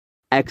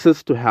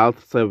Access to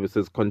health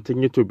services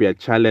continue to be a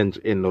challenge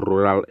in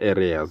rural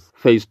areas.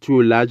 Phase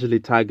 2 largely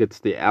targets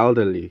the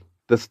elderly.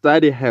 The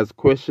study has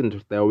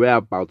questioned the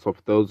whereabouts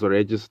of those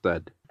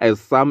registered, as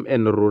some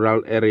in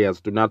rural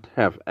areas do not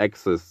have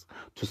access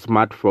to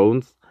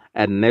smartphones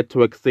and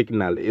network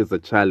signal is a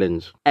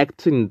challenge.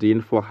 Acting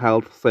Dean for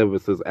Health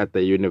Services at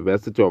the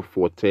University of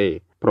Fort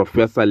Hare,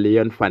 Professor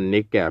Leon van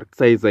Niekerk,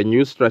 says a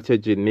new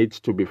strategy needs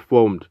to be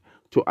formed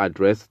to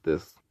address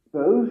this.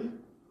 Those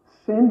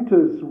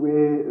centers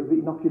where the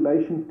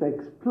inoculation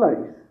takes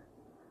place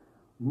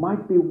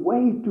might be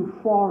way too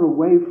far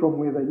away from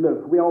where they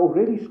live. We are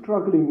already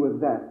struggling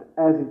with that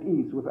as it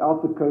is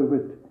without the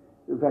COVID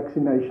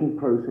vaccination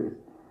process,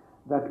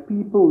 that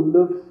people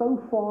live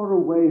so far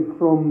away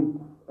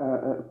from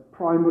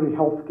primary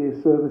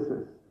healthcare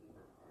services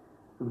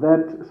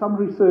that some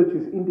research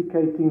is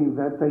indicating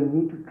that they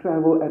need to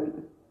travel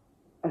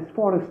as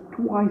far as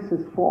twice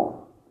as far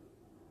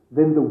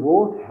than the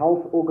World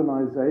Health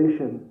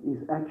Organization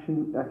is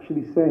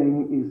actually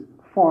saying is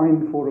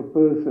fine for a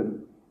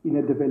person in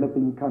a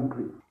developing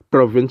country.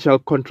 Provincial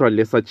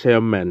Controlesa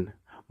Chairman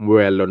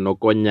Mmuelo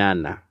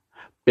Nokonyana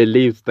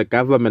believes the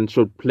government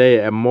should play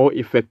a more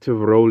effective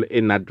role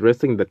in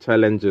addressing the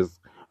challenges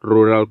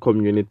rural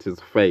communities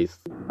face.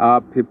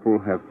 Our people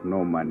have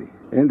no money.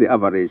 In the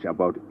average,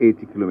 about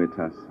 80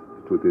 kilometers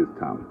to these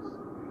towns.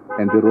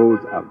 And the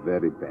roads are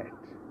very bad.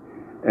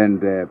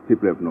 And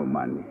people have no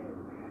money.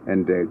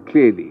 And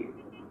clearly,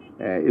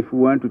 if we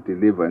want to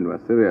deliver and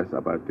we're serious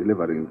about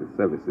delivering the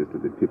services to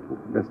the people,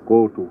 let's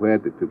go to where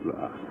the people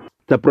are.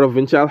 The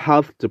Provincial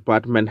Health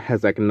Department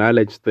has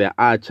acknowledged there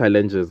are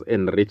challenges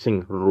in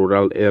reaching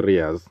rural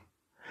areas.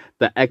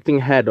 The acting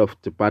head of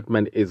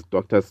department is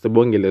Dr.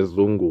 Sibongile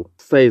Zungu,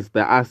 says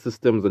there are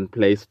systems in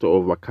place to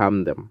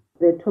overcome them.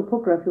 The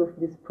topography of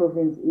this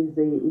province is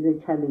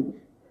a challenge.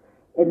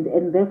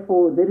 And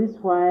therefore, that is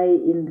why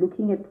in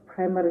looking at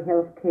primary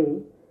health care,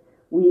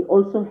 we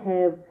also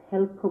have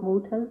health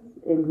promoters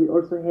and we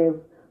also have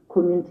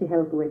community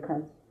health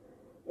workers.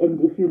 And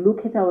if you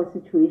look at our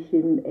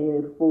situation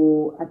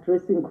for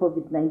addressing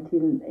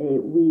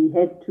COVID-19, we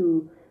had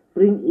to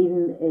bring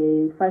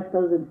in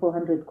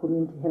 5,400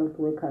 community health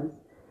workers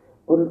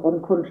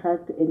on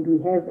contract, and we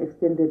have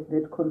extended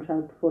that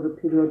contract for a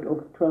period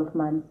of 12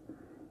 months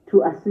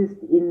to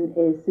assist in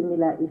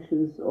similar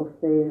issues of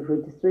the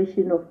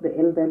registration of the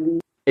elderly.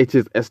 It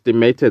is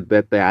estimated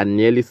that there are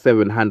nearly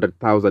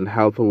 700,000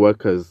 health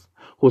workers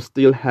who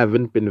still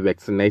haven't been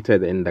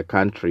vaccinated in the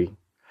country.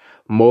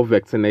 More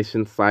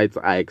vaccination sites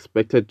are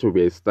expected to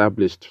be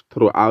established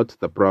throughout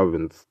the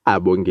province.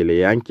 Abongile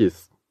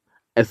Yankees,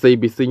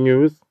 SABC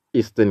News,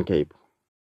 Eastern Cape.